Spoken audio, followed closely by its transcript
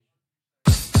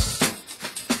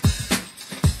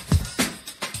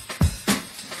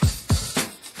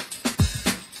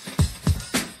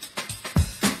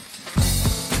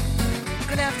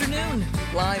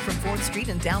Live from 4th Street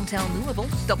in downtown Louisville,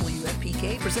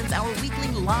 WFPK presents our weekly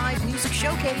live music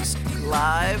showcase,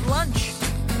 Live Lunch.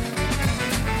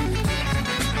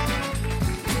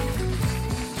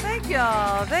 Thank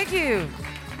y'all. Thank you.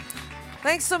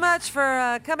 Thanks so much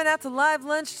for coming out to Live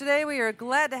Lunch today. We are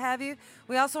glad to have you.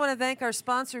 We also want to thank our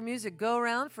sponsor, Music Go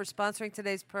Round, for sponsoring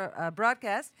today's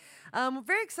broadcast. We're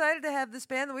very excited to have this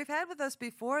band that we've had with us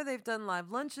before. They've done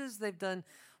live lunches. They've done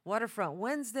Waterfront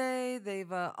Wednesday.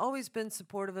 They've always been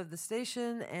supportive of the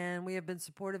station, and we have been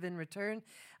supportive in return.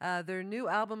 Their new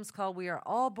album's called We Are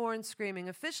All Born Screaming.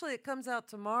 Officially, it comes out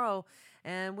tomorrow,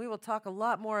 and we will talk a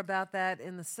lot more about that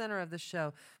in the center of the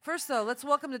show. First, though, let's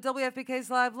welcome to WFPK's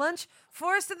Live Lunch,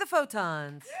 Phourist The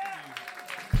Photons. Yeah.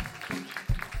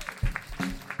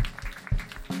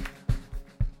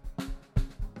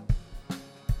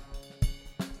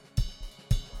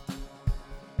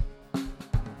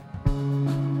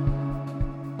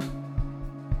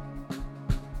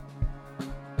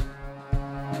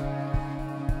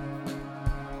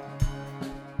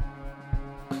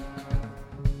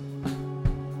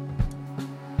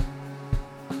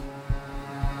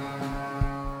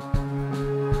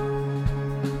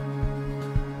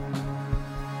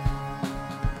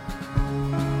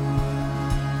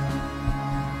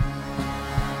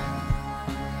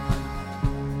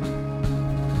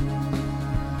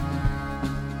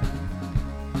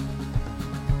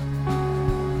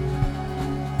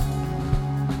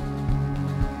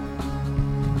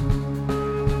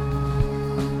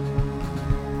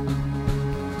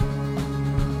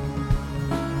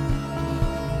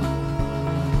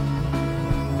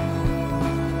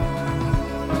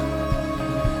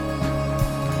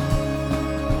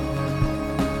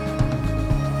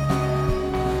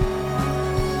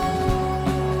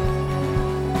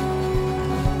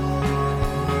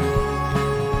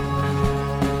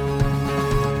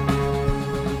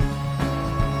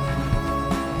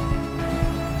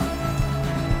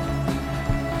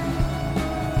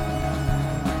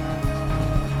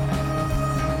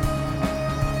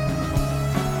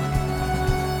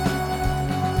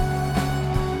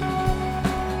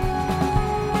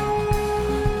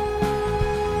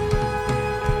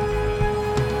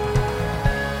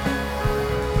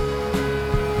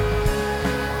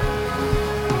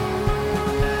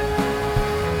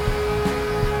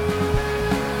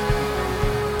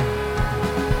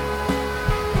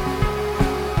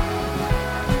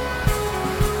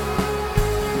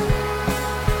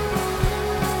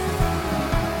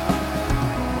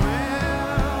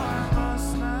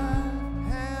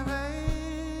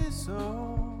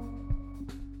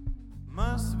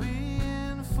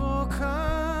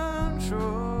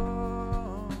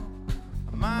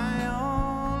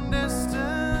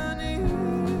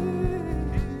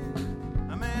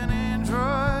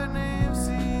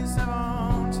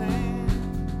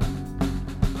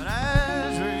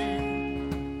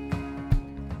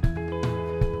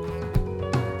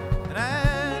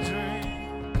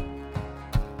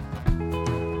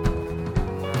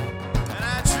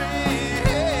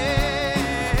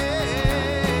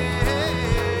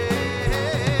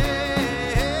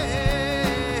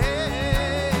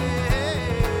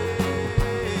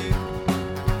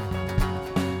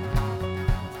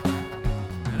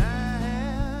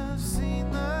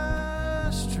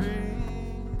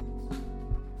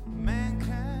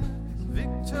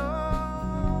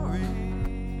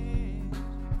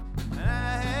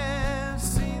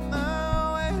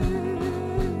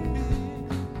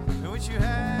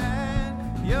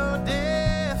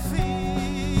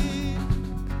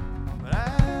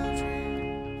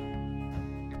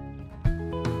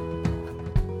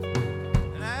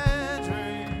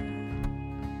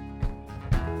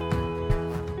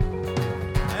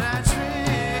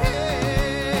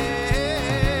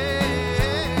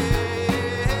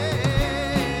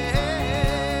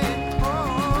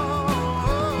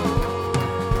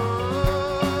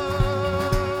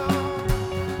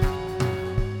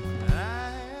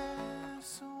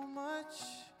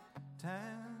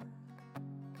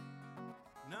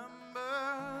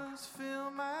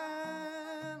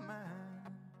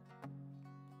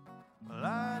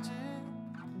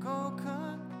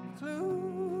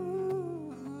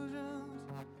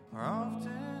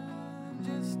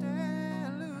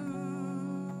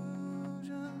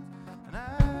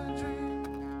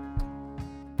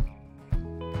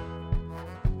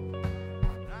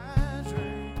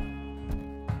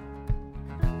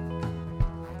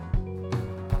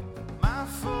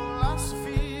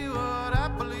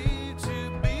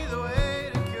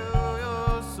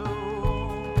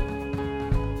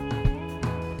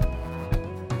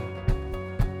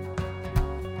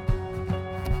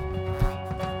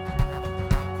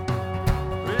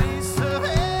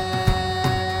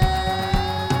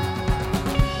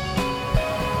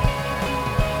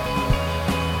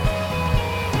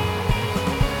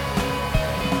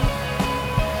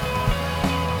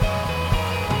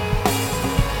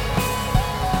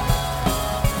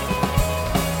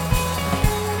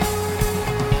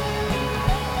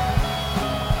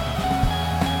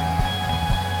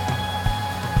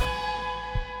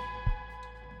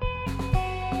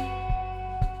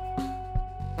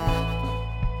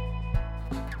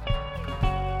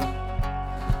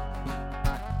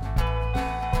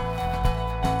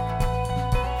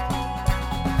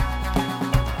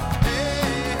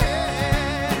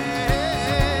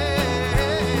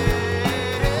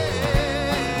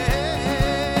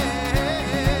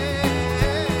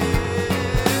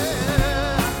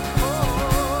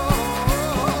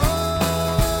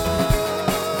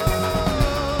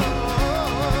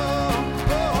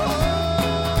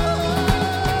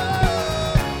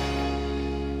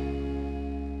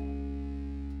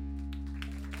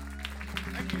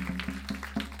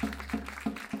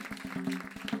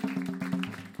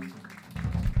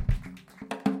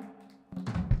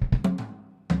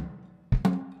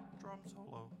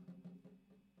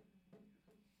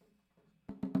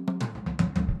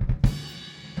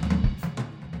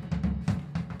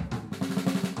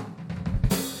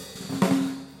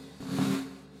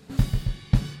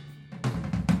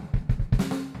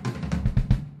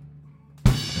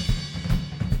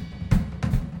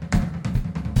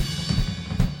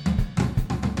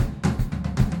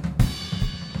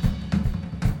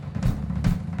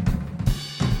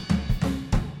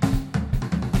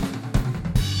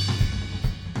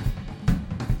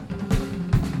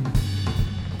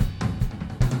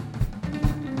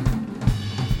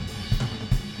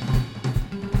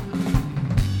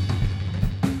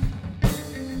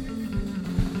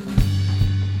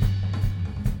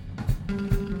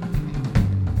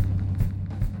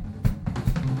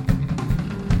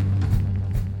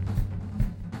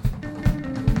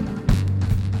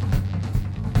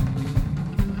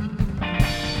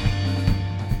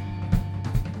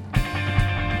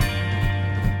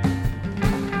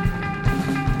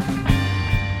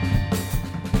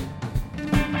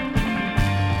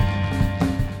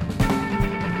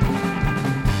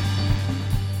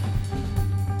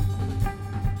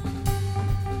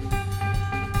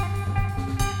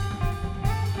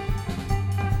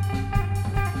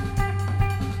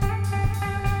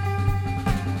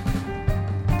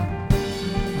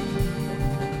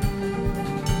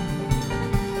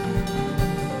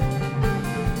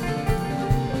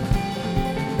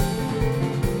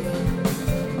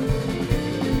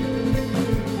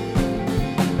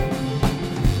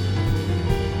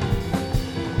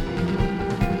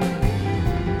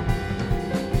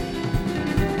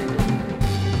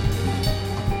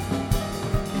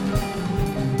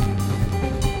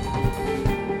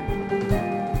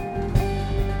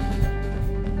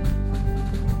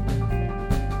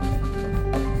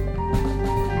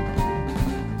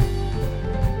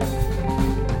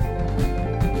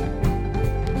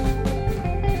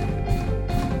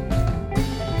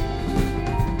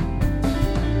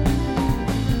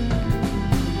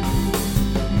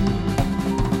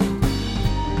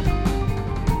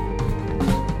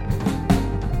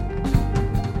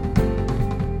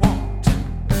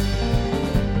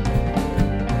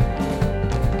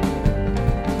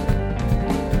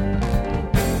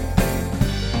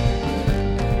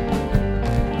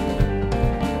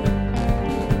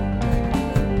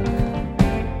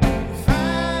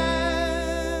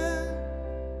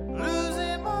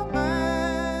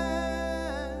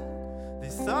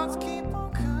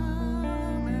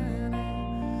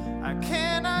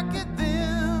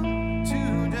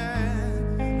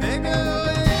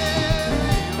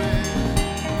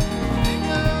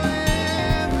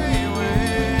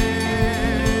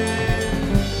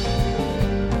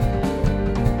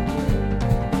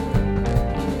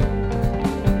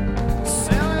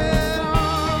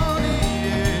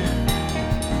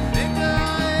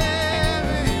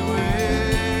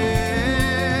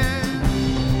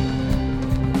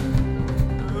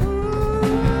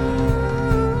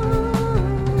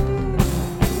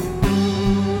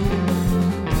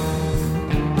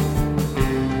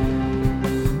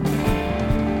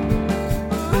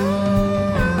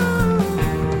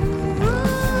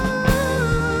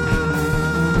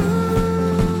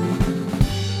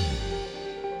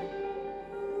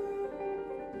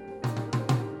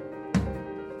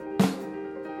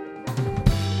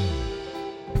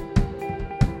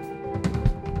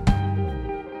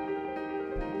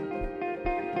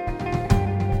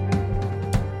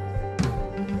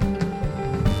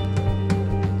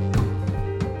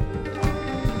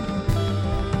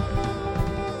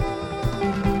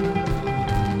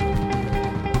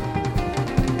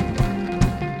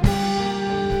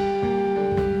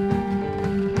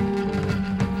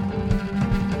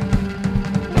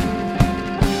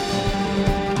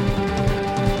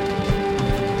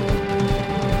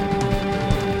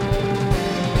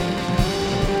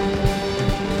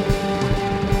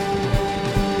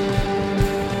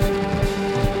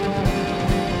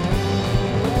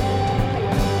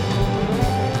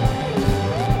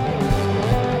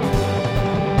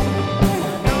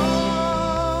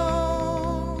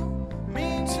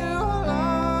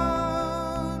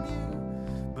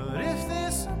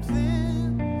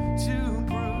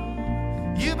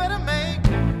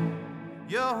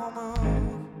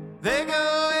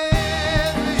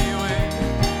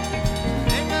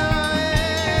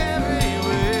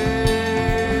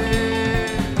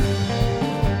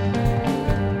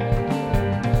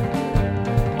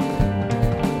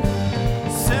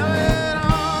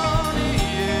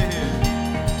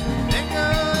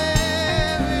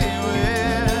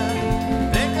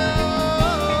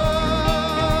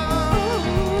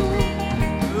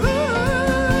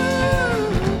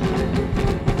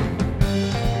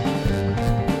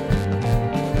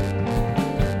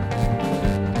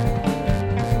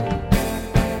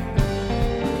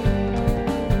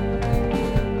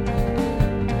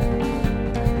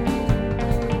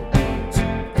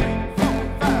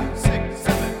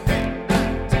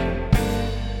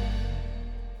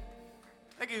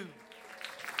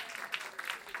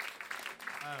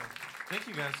 Thank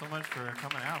you guys so much for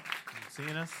coming out and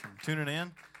seeing us and tuning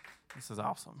in. This is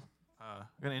awesome. I'm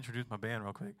going to introduce my band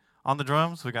real quick. On the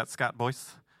drums, we got Scott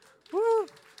Boyce. Woo!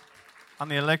 On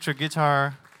the electric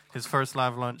guitar, his first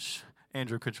live lunch,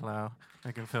 Andrew Kuchelow.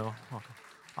 Thank you, Phil. Welcome.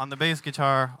 On the bass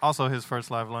guitar, also his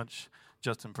first live lunch,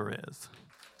 Justin Perez.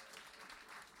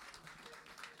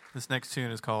 This next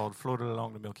tune is called Floated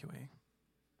Along the Milky Way.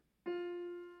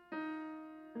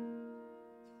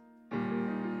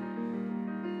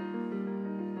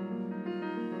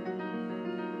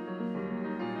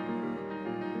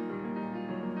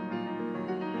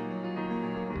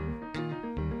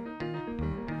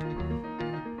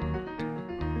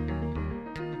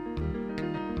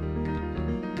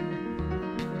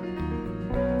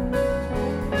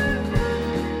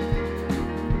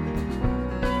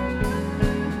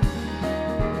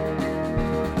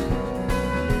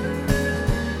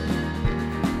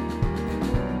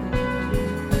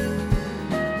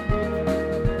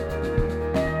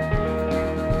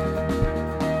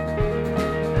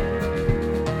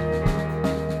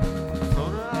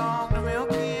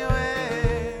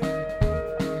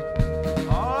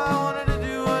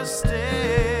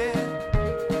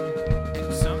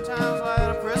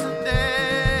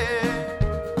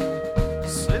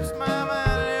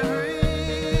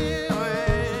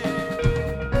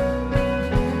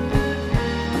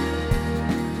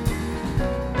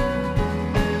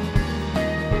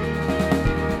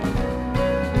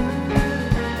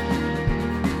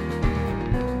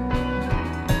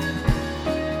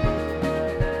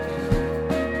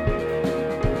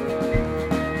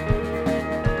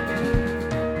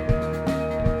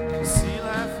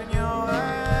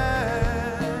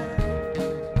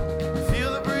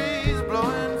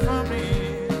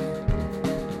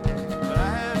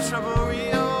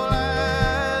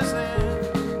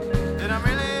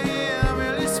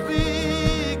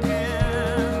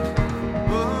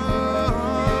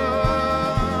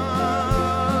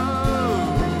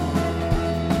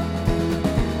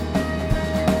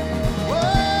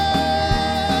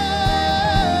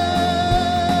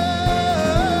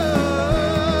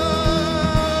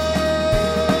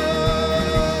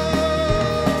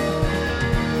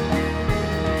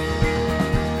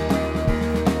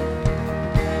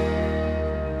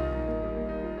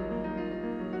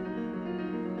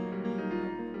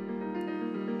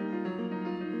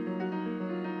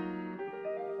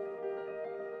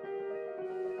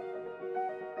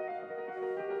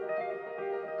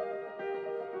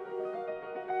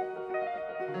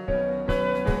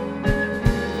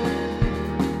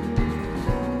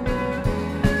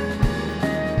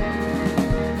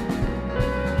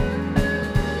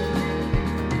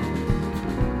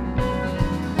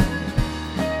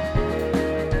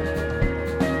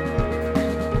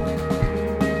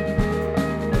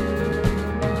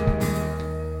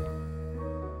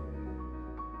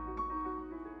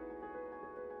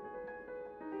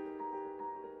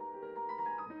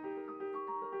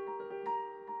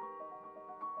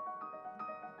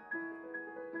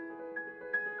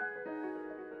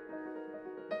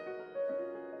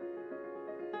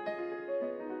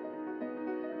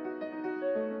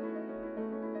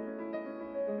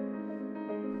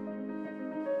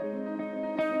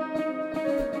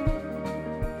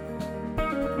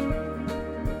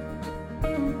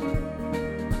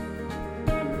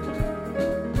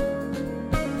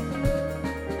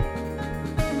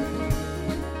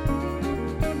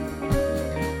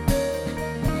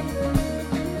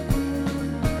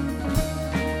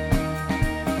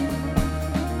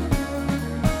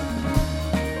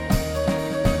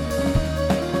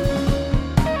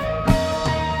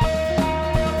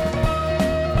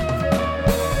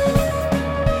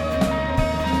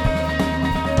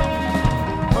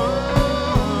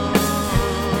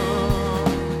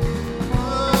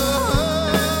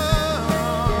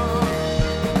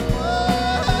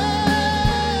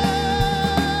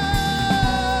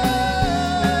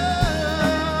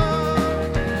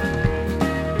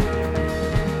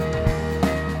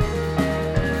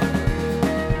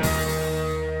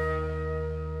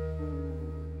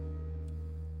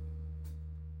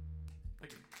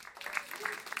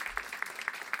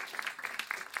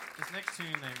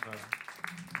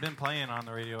 Been playing on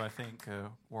the radio, I think.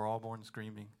 We're All Born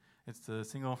Screaming. It's the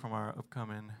single from our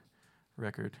upcoming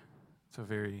record. It's a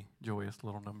very joyous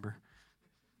little number.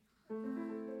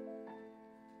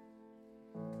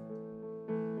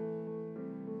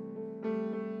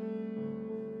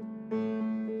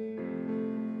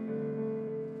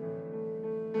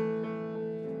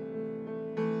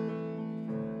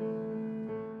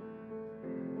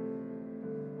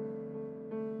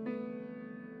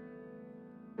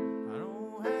 I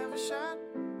don't have a shot,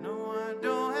 no, I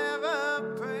don't have a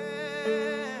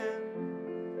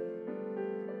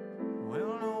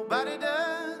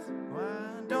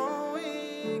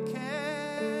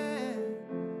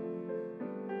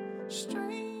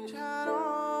Strange how it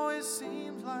always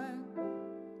seems like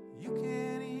you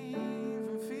can't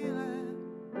even feel it.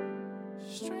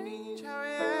 Strange how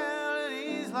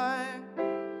reality's like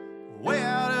way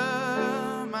out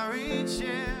of my reach,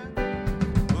 yeah.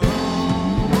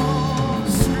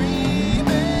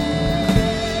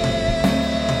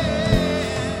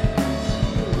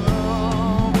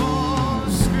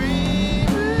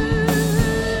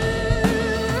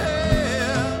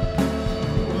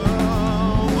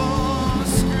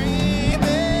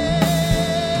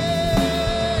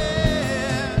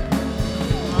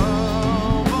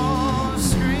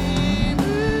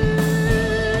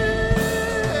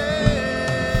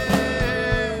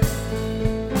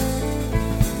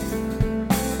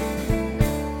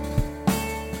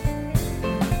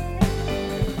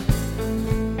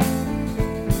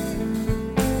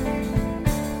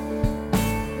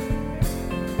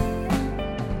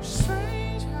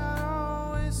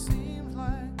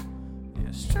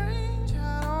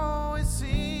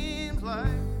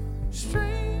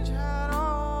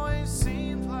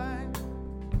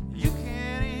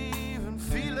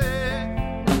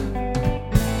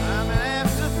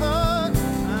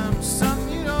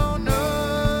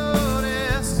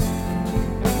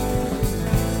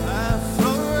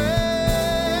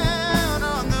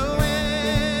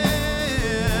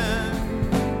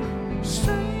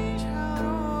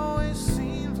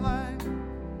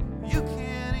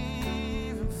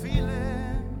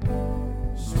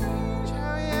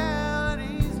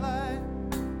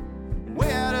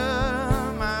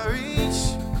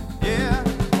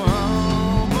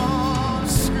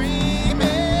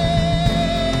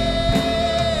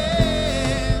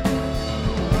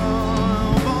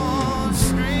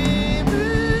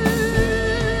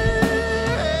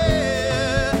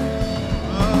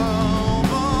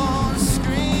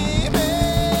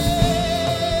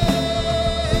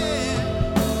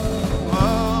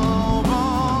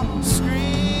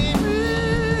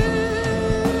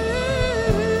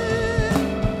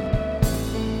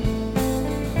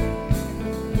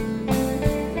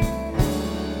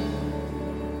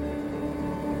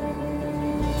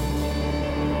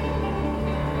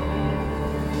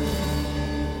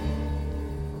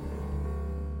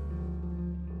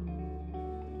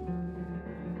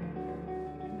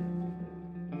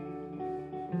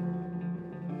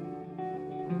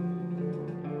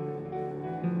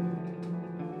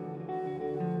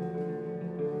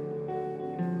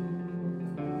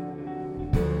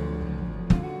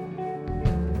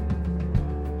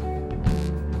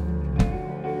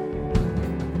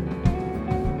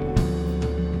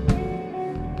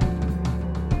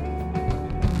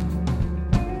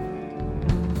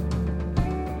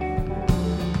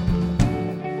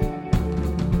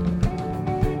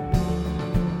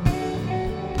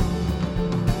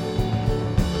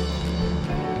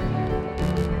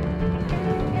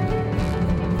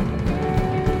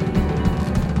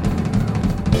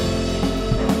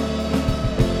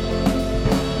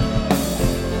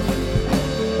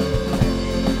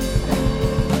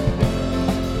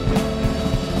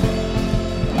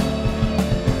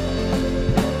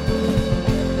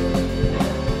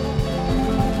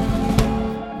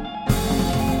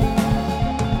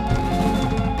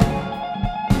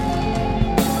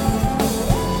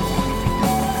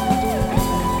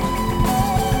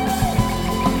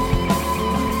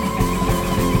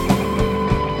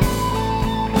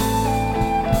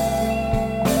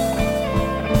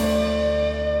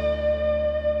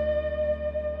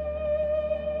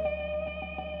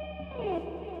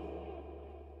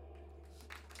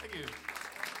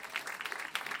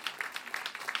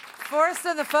 Phourist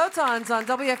the Photons on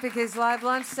WFPK's Live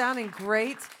Lunch, sounding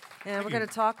great. And we're going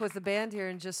to talk with the band here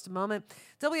in just a moment.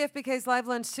 WFPK's Live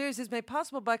Lunch series is made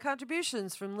possible by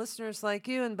contributions from listeners like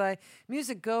you and by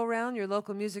Music Go Round, your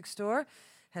local music store.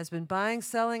 Has been buying,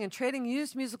 selling, and trading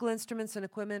used musical instruments and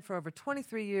equipment for over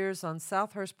 23 years on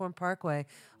South Hurstbourne Parkway.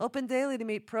 Open daily to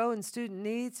meet pro and student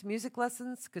needs. Music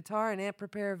lessons, guitar and amp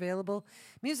repair available.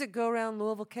 Music Go Round,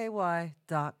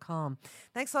 LouisvilleKY.com.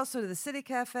 Thanks also to the City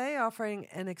Cafe, offering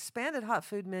an expanded hot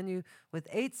food menu with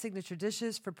 8 signature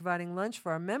dishes for providing lunch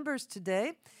for our members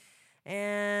today.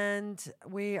 And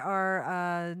we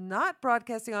are not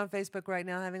broadcasting on Facebook right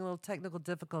now, having a little technical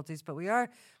difficulties, but we are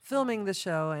filming the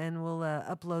show, and we'll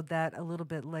upload that a little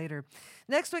bit later.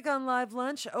 Next week on Live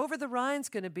Lunch, Over the Rhine's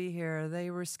going to be here. They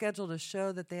were scheduled a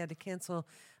show that they had to cancel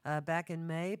back in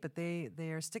May, but they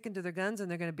are sticking to their guns,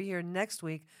 and they're going to be here next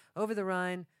week. Over the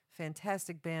Rhine,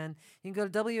 fantastic band. You can go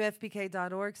to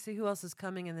WFPK.org, see who else is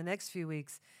coming in the next few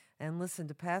weeks, and listen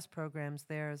to past programs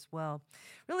there as well.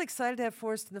 Really excited to have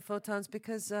Phourist the Photons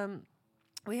because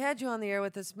we had you on the air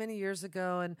with us many years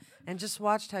ago, and just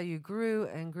watched how you grew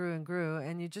and grew and grew,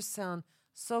 and you just sound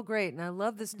so great. And I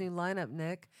love this new lineup,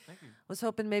 Nick. Thank you. Was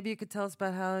hoping maybe you could tell us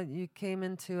about how you came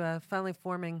into finally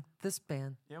forming this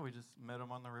band. Yeah, we just met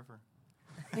him on the river.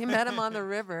 You met him on the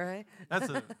river, eh?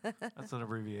 That's an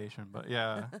abbreviation, but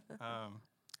yeah.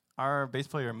 Our bass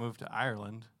player moved to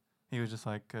Ireland. He was just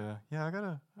like, yeah, I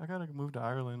gotta move to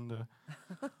Ireland.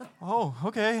 Oh,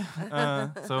 okay.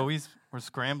 So we're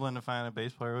scrambling to find a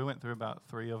bass player. We went through about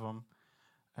 3 of them,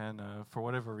 and for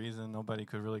whatever reason, nobody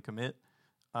could really commit.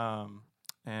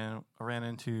 And I ran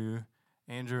into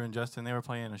Andrew and Justin. They were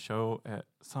playing a show at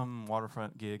some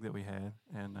waterfront gig that we had,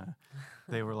 and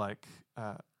they were like,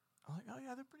 I'm like, oh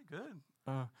yeah, they're pretty good.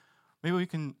 Maybe we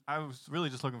can. I was really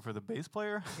just looking for the bass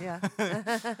player. Yeah.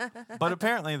 But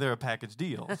apparently they're a package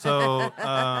deal. So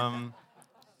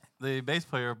the bass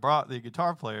player brought the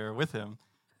guitar player with him,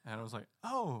 and I was like,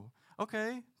 oh,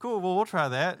 okay, cool. Well, we'll try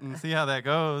that and see how that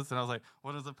goes. And I was like,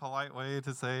 what is a polite way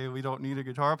to say we don't need a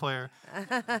guitar player?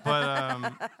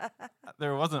 But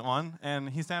there wasn't one, and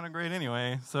he sounded great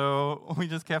anyway. So we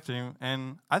just kept him,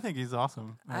 and I think he's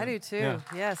awesome. I do too. Yeah.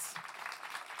 Yes.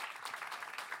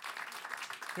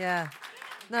 Yeah.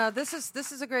 No, this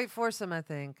is a great foursome, I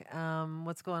think.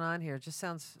 What's going on here just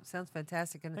sounds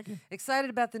fantastic, and Thank you. excited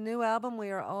about the new album.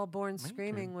 We Are All Born Me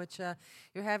Screaming, too. which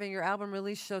you're having your album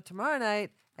release show tomorrow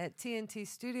night at TNT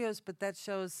Studios, but that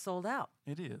show is sold out.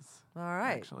 It is. All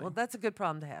right. Actually. Well, that's a good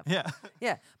problem to have. Yeah.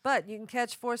 Yeah, but you can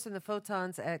catch Phourist The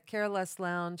Photons at Careless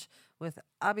Lounge with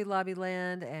Abby Lobby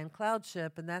Land and Cloud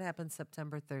Ship, and that happens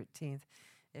September 13th.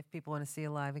 If people want to see you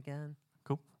live again.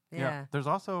 Cool. Yeah. There's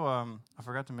also, I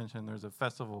forgot to mention, there's a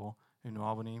festival in New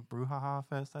Albany, Brouhaha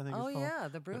Fest, I think Oh it's called. yeah,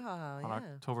 the Brouhaha. On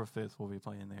Yeah. October 5th, we'll be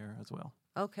playing there as well.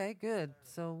 Okay, good.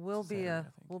 So we'll be Saturday, I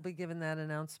think. we'll be giving that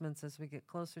announcements as we get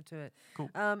closer to it. Cool.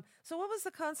 So what was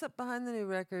the concept behind the new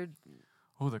record?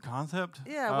 Oh, the concept?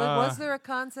 Yeah, was there a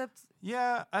concept?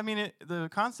 Yeah, I mean, the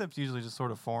concepts usually just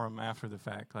sort of form after the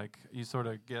fact. Like, you sort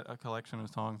of get a collection of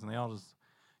songs, and they all just,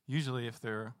 usually if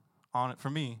they're on it, for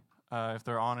me, if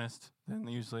they're honest, then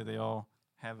usually they all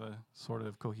have a sort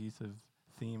of cohesive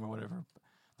theme or whatever.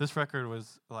 This record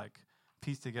was like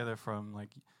pieced together from like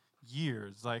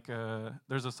years. Like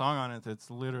there's a song on it that's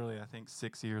literally I think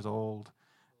 6 years old,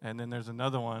 and then there's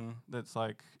another one that's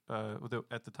like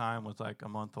at the time was like a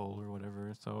month old or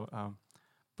whatever. So,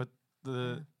 but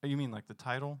you mean like the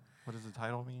title? What does the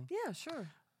title mean? Yeah, sure.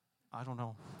 I don't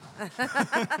know.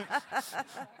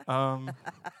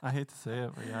 I hate to say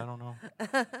it, but yeah, I don't know.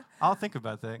 I'll think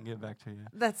about that and get back to you.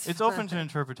 It's open to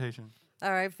interpretation.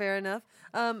 All right, fair enough.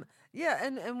 Yeah,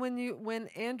 and when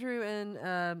Andrew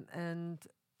and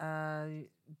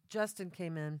Justin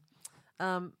came in,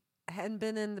 hadn't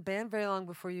been in the band very long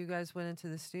before you guys went into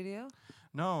the studio.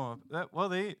 No,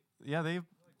 they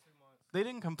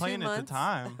didn't complain 2 at the months?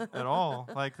 time at all.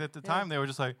 Like at the time, they were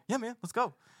just like, "Yeah, man, let's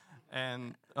go."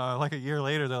 And like a year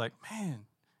later, they're like, "Man,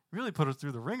 really put us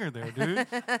through the ringer there, dude.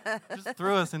 Just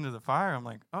threw us into the fire." I'm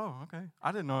like, "Oh, okay.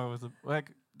 I didn't know it was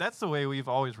like." That's the way we've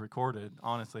always recorded,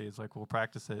 honestly. It's like we'll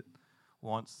practice it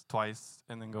once, twice,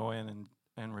 and then go in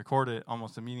and record it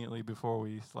almost immediately before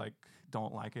we like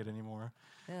don't like it anymore.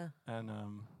 Yeah. And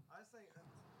I just think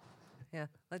Yeah.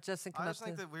 Let Justin come I up just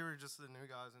think to. that we were just the new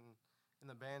guys in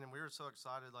the band, and we were so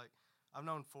excited. Like, I've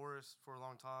known Phourist for a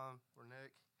long time, or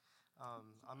Nick.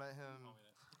 I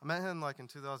met him like in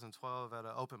 2012 at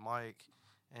an open mic,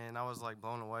 and I was like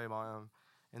blown away by him.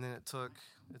 And then it took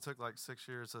like 6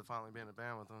 years to finally be in a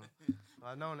band with him.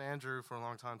 I've known Andrew for a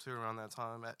long time too, around that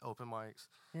time at open mics.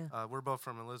 Yeah. We're both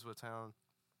from Elizabethtown,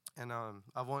 and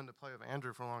I wanted to play with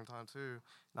Andrew for a long time too,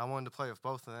 and I wanted to play with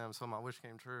both of them, so my wish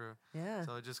came true. Yeah.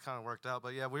 So it just kind of worked out.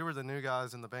 But yeah, we were the new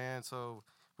guys in the band, so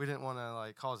we didn't want to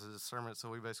like cause a disturbance, so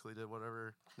we basically did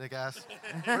whatever Nick asked.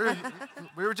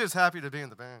 we were just happy to be in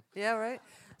the band. Yeah. Right.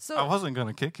 So I wasn't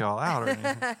gonna kick y'all out or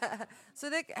anything. So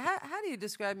Nick, how do you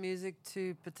describe music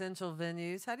to potential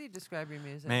venues? How do you describe your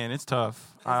music? Man, it's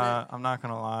tough. it? I'm not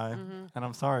gonna lie, and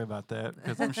I'm sorry about that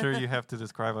because I'm sure you have to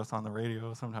describe us on the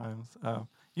radio sometimes.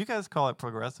 You guys call it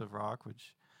progressive rock,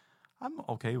 which I'm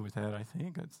okay with that. I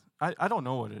think I don't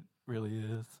know what it really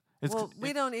is.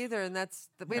 We don't either, and that's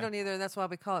why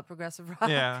we call it progressive rock.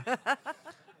 Yeah,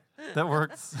 that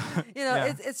works.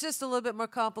 Yeah. It's just a little bit more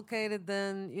complicated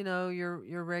than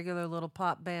your regular little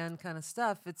pop band kind of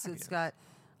stuff. It's got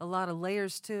a lot of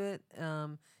layers to it.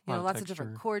 Lots of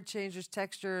different texture. chord changes,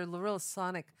 texture, real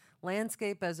sonic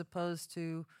landscape as opposed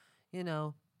to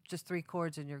just 3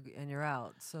 chords and you're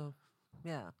out. So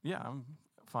yeah. Yeah, I'm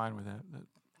fine with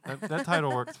that. That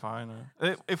title works fine.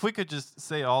 If we could just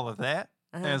say all of that,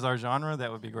 as our genre,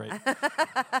 that would be great.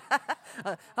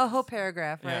 A whole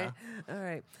paragraph, right? Yeah. All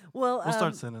right. Well, We'll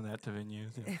start sending that to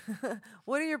venues. Yeah.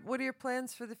 what are your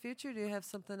plans for the future? Do you have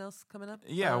something else coming up?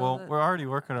 Yeah, well, we're already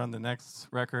working on the next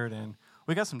record, and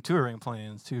we got some touring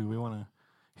plans too. We want to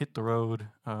hit the road.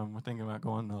 We're thinking about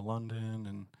going to London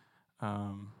and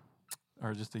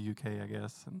or just the UK, I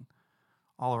guess, and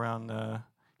all around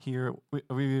here.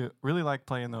 We really like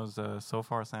playing those So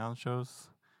Far Sound shows.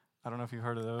 I don't know if you've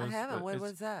heard of those. I haven't. What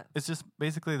is that? It's just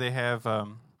basically they have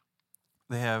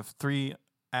 3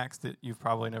 acts that you've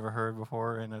probably never heard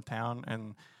before in a town,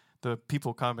 and the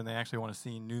people come and they actually want to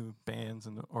see new bands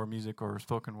or music or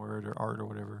spoken word or art or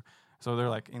whatever. So they're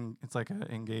like it's like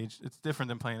engaged. It's different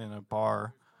than playing in a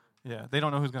bar. Yeah, they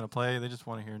don't know who's going to play. They just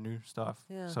want to hear new stuff.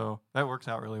 Yeah. So that works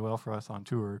out really well for us on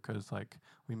tour because like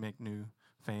we make new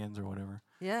fans or whatever.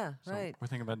 Yeah, so right. We're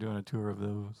thinking about doing a tour of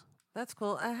those. That's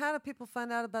cool. How do people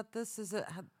find out about this?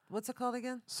 What's it called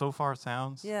again? So Far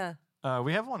Sounds. Yeah.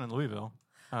 We have one in Louisville.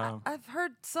 I've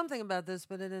heard something about this,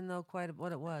 but I didn't know quite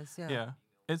what it was. Yeah. Yeah.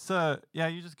 It's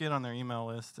you just get on their email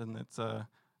list, and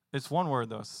it's one word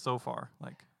though. So Far,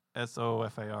 like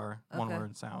SOFAR, one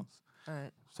word sounds. All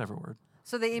right. Several word.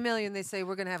 So they email you and they say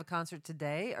we're going to have a concert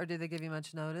today, or do they give you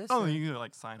much notice? Oh, you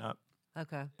like sign up.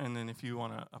 Okay. And then if you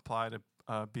want to apply to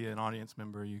be an audience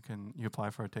member, you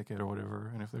apply for a ticket or whatever,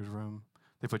 and if there's room,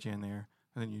 they put you in there,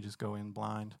 and then you just go in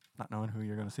blind, not knowing who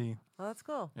you're going to see. Well, that's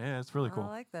cool. Yeah, it's really cool. I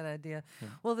like that idea. Yeah.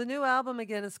 Well, the new album,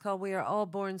 again, is called We Are All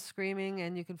Born Screaming,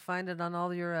 and you can find it on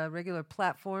all your regular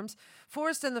platforms.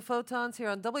 Phourist and the Photons here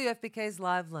on WFPK's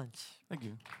Live Lunch. Thank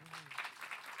you.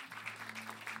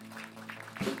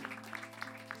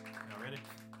 Y'all ready?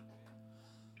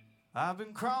 I've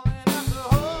been crawling after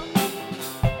hope.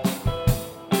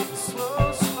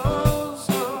 Slow, slow,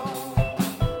 slow.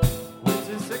 With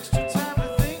this extra time to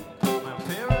think, my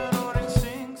paranoid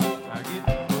instincts are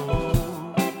getting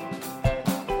old.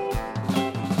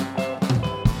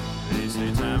 They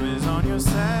say time is on your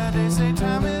side. They say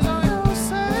time is on your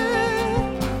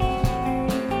side.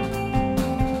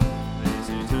 They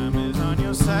say time is on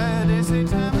your side. They say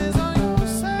time is on your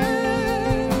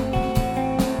side.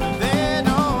 But they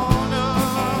don't know.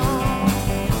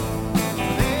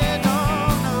 They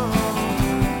don't know.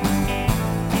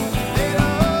 They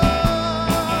don't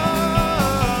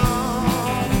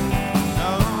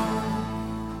know.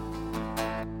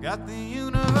 Got the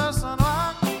universe on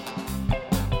lock.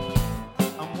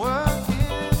 I'm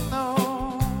working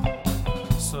though.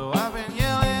 So I've been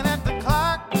yelling at the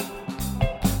clock.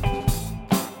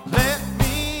 Let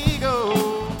me go.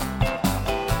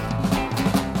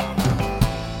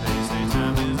 They say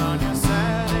time is on your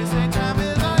side. They say time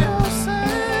is on your side.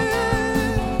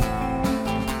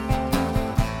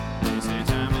 They say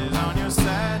time is on your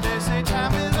side. They say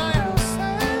time is on your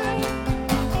side.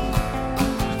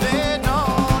 But they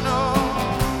don't know.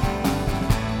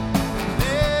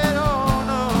 They don't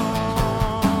know.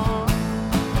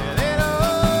 Yeah, they don't.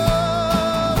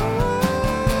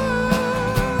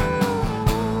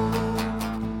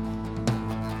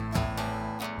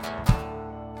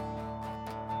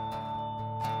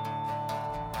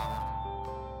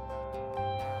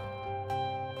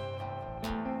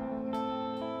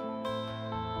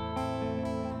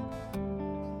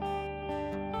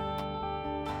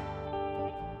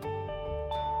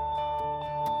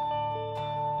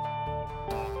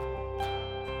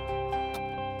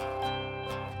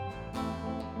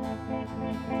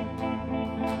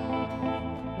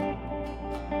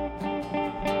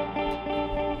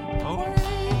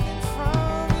 Awaken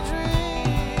from your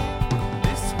dream.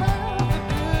 It's time to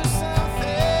do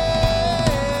something.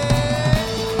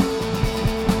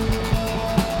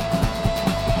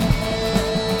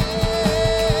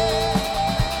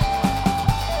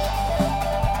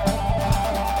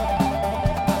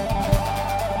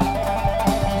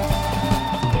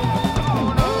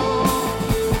 Oh no.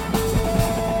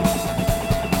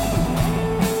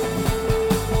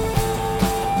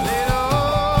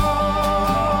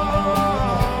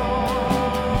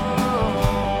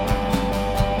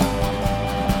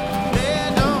 They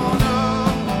don't know.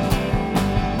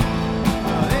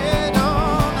 They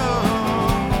don't know.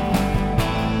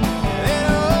 They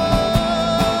don't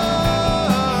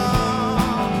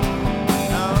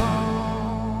know.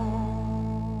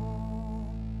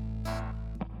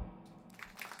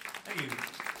 Thank you.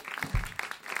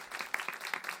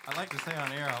 I'd like to say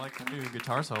on air, I like to do a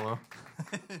guitar solo.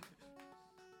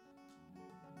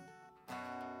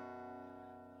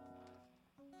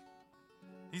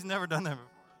 He's never done that before.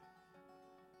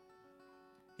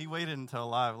 He waited until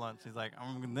live lunch. He's like,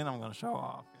 then I'm going to show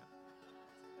off. Yeah.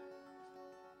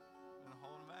 Been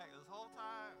holding back this whole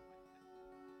time.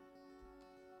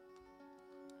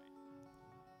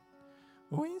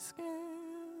 We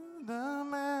scaled the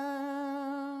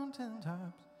mountaintops,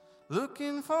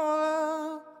 looking for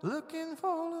love, looking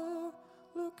for love,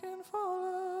 looking for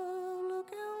love,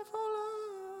 looking for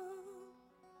love.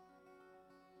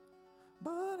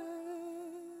 But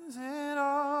as it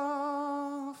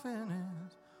often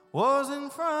is, was in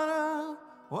front of,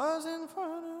 was in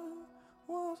front of,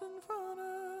 was in front of,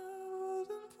 was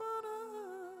in front of.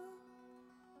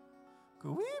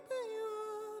 Could we be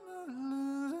on a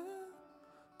losing?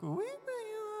 Could we be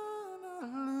on a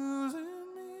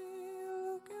losing me?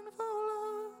 Looking for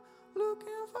love,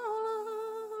 looking for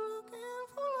love, looking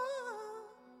for love.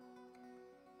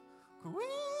 Could we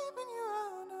be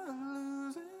on a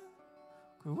losing?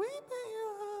 Could we be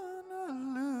on a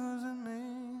losing me?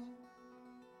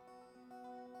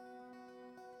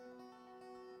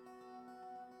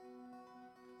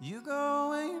 You go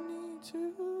where you need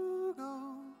to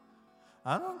go.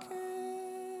 I don't care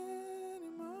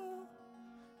anymore.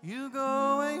 You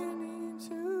go where you need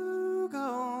to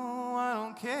go. I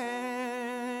don't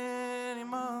care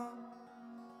anymore.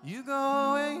 You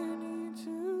go where you need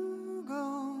to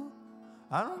go.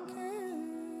 I don't care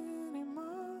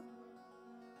anymore.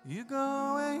 You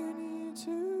go where you need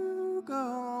to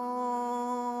go.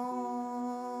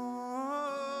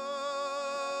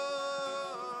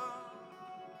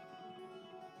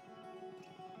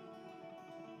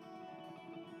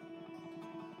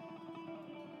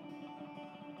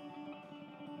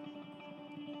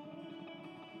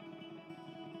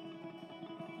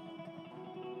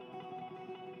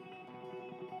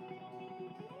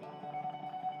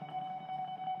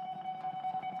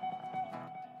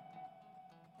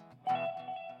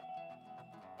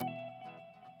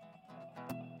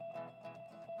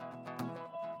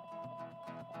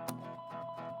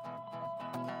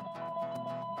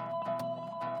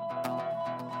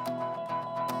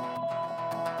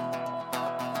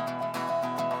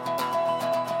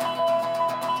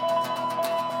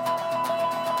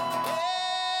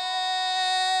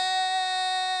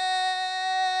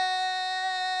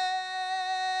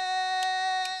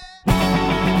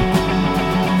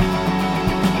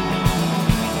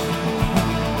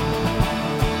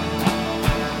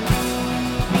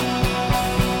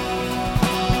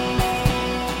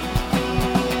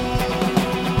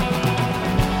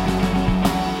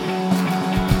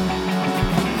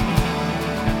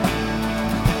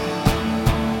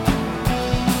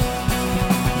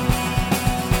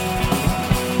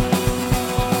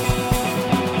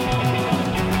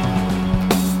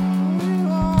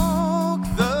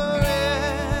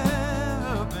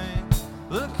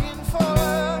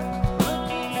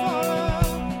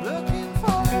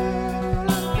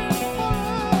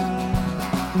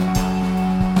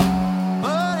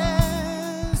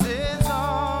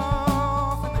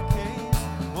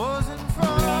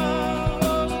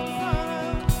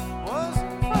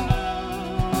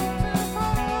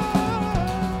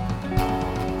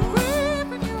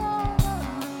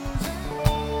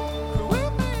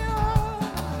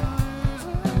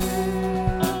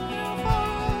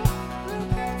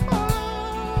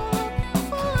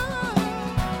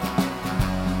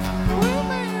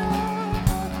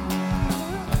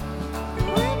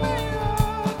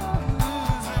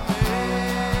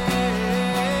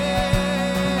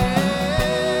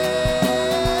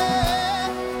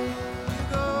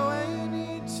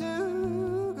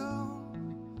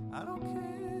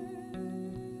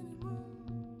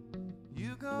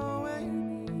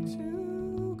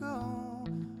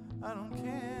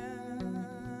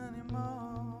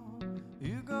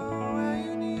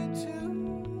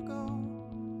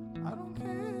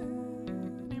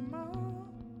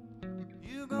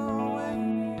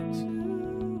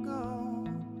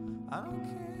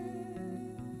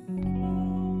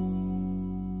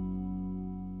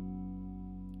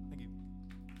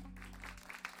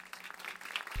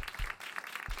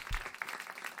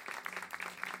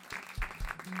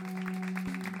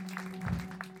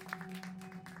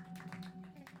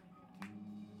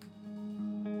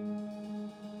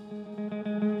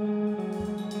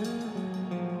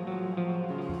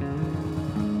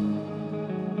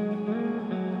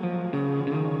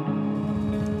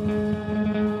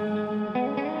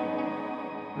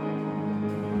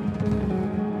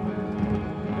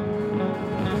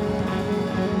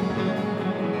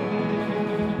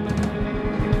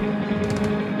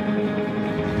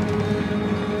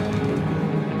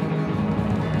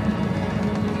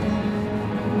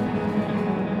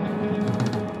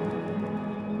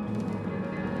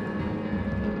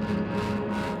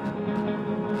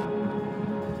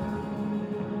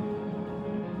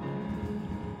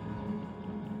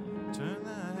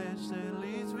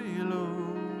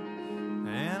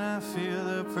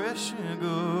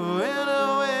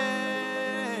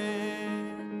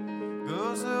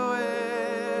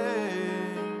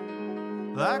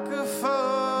 like a formation,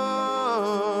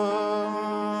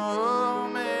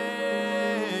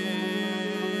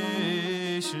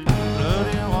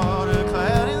 blood and water,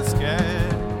 cloud and sky,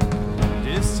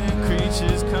 distant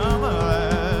creatures come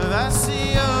alive. I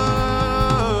see you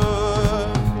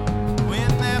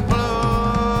when that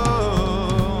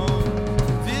blow,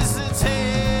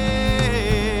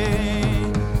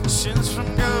 visitations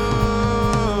from ghosts.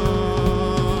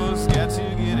 Got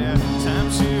to get out,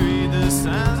 time to read the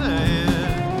signs ahead.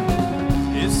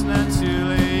 It's not too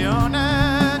late, you're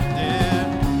not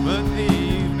dead, but the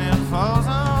evening falls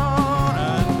on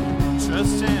us.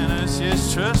 Trust in us,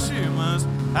 yes, trust you must.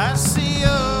 I see you.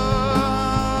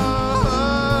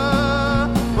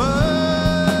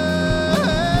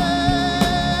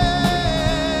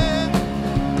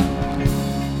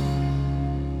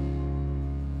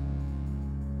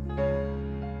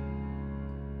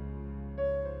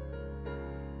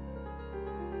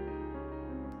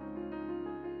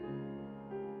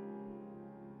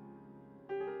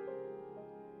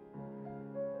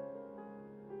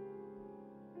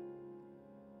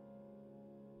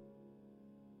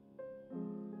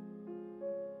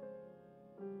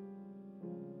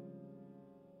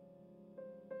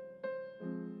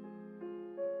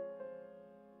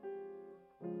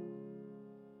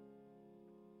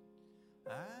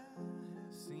 I have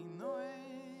seen the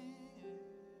way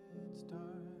it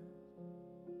starts,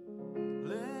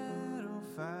 little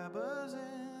fibers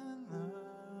in the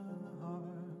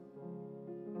heart,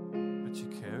 but you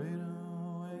carried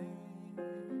away,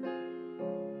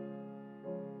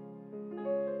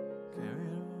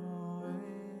 carried away,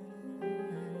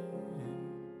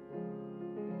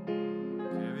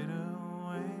 carried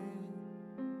away.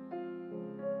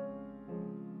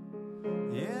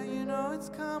 Yeah, you know it's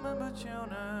coming, but you're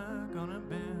not gonna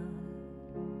bend.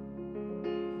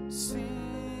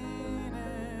 Seen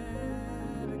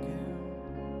it again.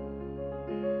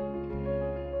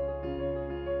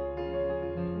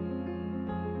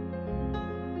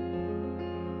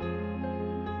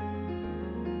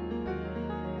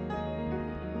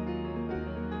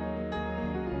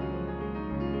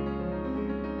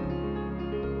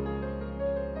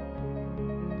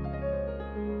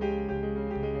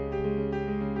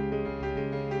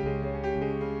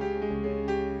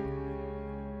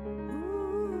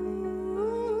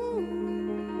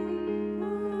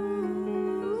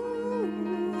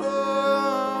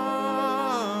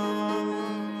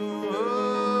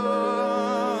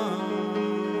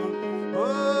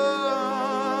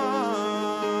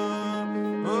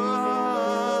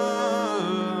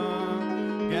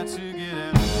 Got to get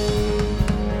out.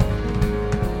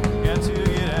 Got to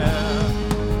get out.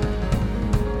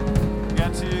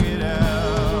 Got to get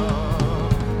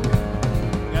out.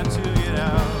 Got to get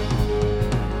out.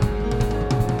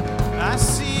 I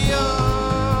see you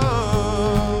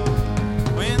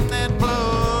when that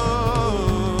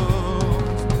blows.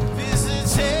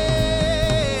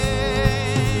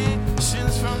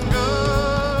 Visitations from ghosts.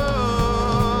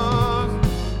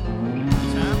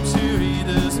 Time to read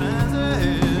the signs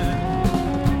ahead.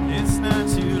 It's not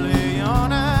too late, you're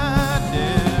not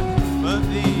dead, but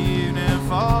the evening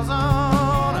falls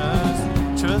on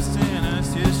us. Trust in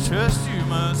us, yes, trust you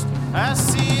must. I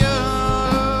see you.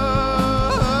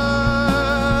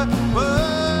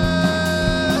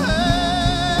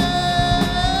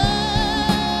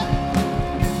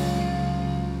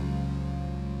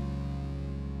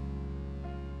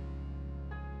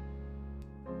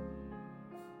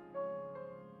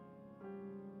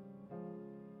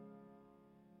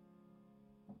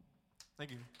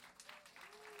 Thank you.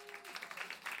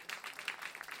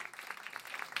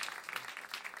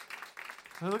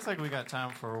 So it looks like we got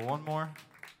time for one more.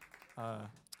 So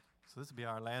this will be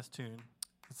our last tune.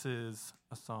 This is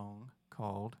a song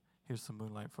called Here's Some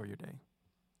Moonlight for Your Day.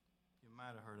 You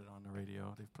might have heard it on the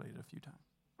radio. They've played it a few times.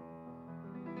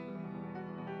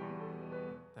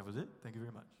 That was it. Thank you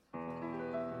very much.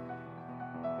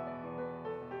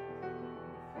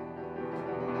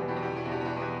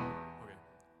 Okay.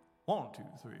 1, 2,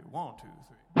 3. 1, 2,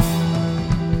 3.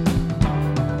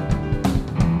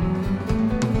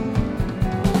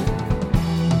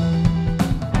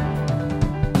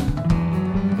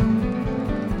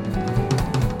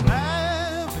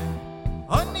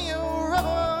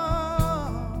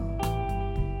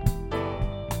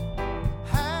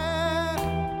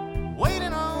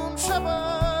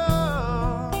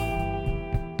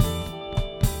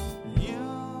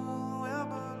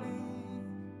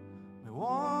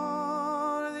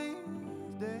 One of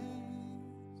these days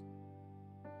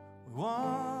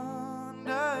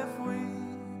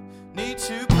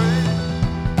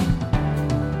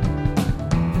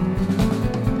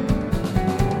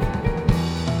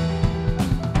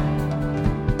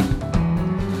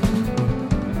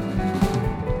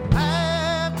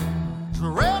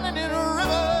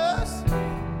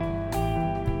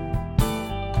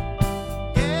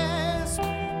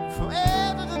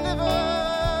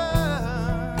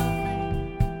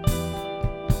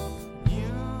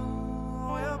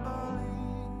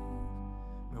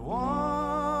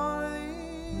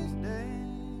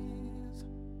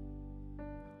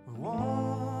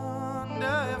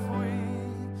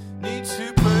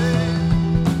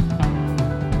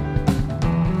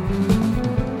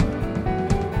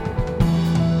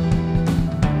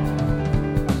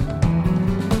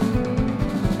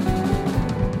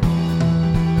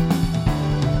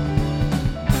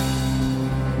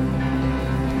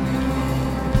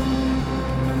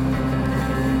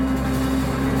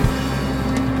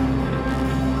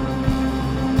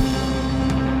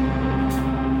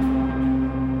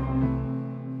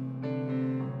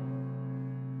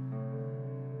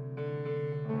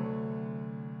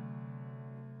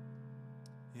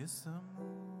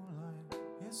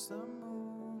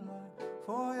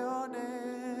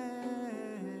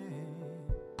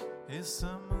It's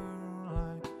the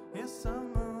moonlight, it's the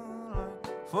moonlight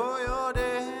for your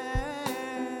day.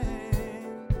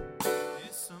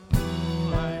 It's the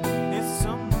moonlight, it's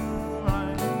the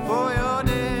moonlight for your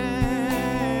day.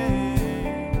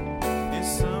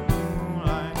 It's the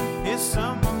moonlight, it's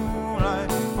the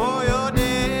moonlight for your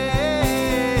day.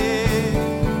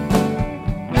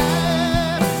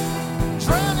 I'm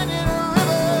drowning in a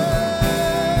river.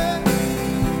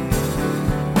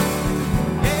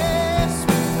 Yes,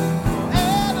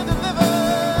 forever deliver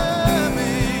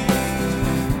me.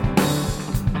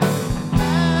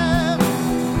 I'm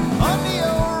under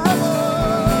your rubber,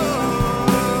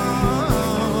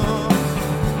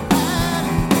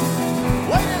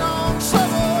 waiting on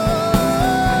trouble.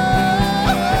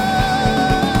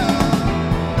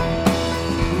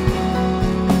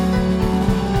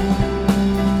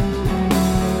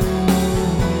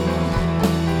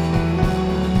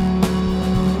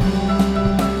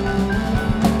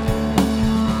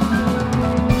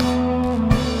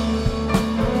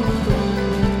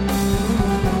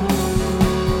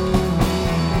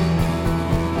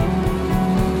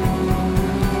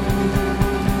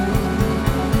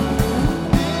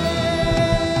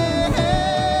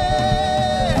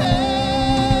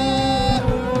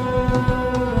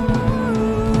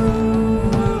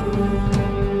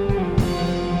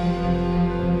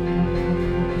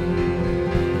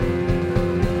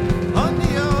 Under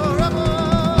your rubber.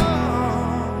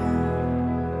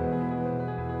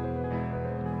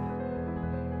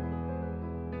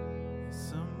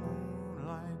 It's the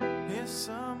moonlight, it's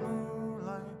the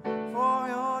moonlight for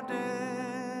your day.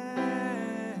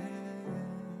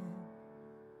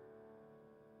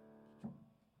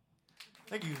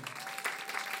 Thank you.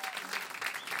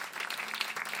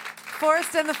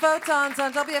 Phourist and the Photons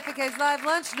on WFPK's Live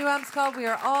Lunch. New album's called We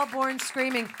Are All Born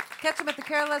Screaming. Catch them at the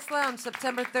Careless Lounge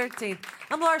September 13th.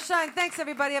 I'm Laura Shine. Thanks,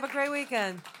 everybody. Have a great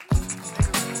weekend.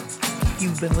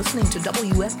 You've been listening to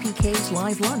WFPK's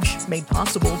Live Lunch, made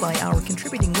possible by our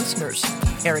contributing listeners.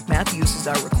 Eric Matthews is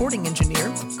our recording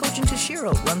engineer. Kojin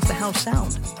Tashiro runs the house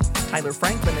sound. Tyler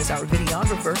Franklin is our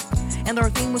videographer. And our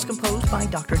theme was composed by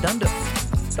Dr. Dundo.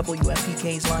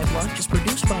 WFPK's Live Lunch is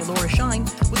produced by Laura Shine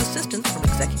with assistance from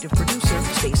executive producer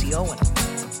Stacey Owen.